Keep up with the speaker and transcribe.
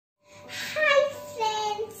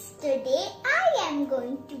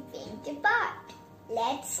going to paint a pot.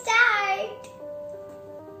 Let's start.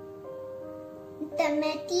 The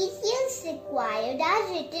materials required are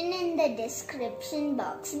written in the description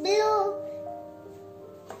box below.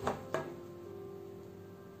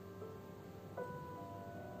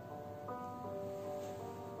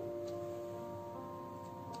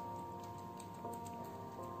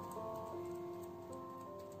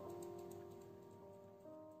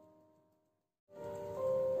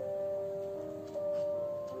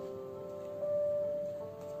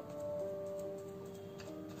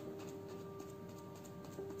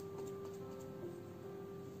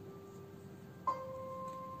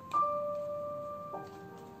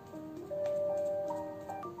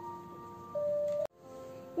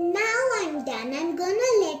 Now I'm done. I'm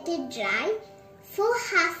gonna let it dry for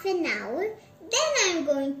half an hour. Then I'm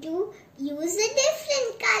going to use a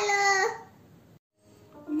different color.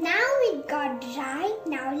 Now it got dry.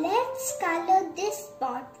 Now let's color this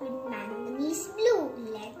pot with manganese blue.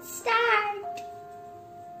 Let's start.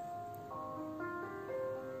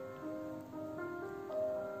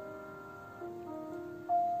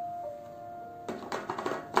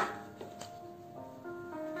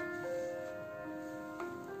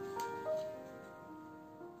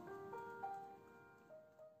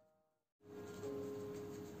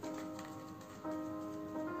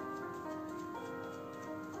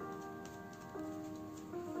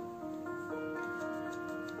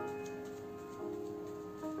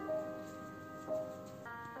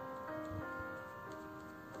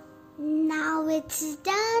 Now it's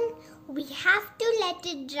done. We have to let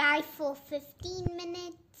it dry for 15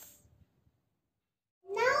 minutes.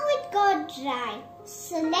 Now it got dry.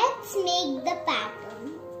 So let's make the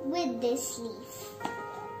pattern with this leaf.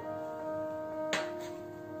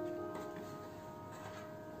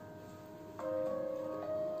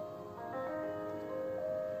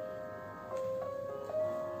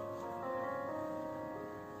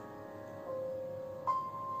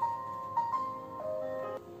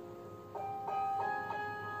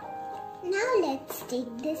 Now let's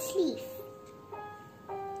take this leaf.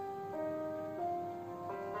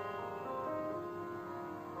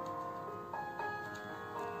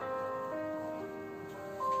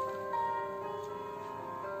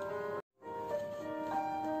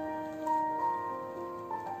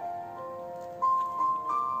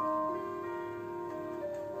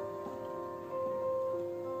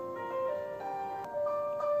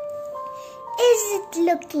 Is it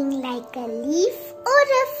looking like a leaf or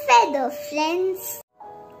a feather, friends?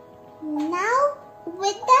 Now,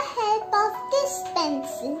 with the help of this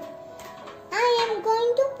pencil, I am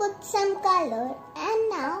going to put some color, and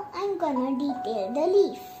now I'm gonna detail the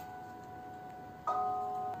leaf.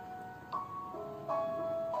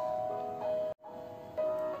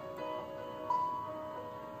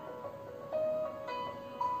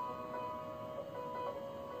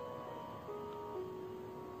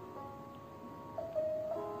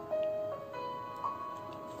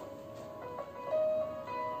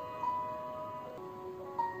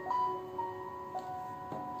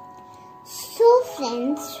 So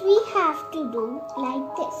friends, we have to do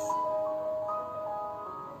like this.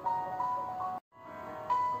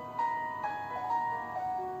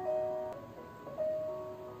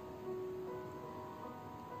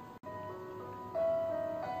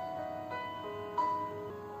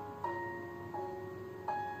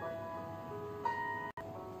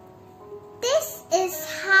 This is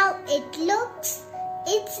how it looks.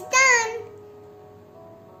 It's done.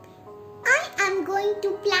 I'm going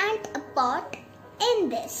to plant a pot in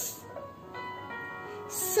this.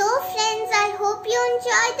 So friends, I hope you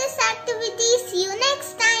enjoyed this activity. See you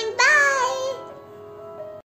next time. Bye.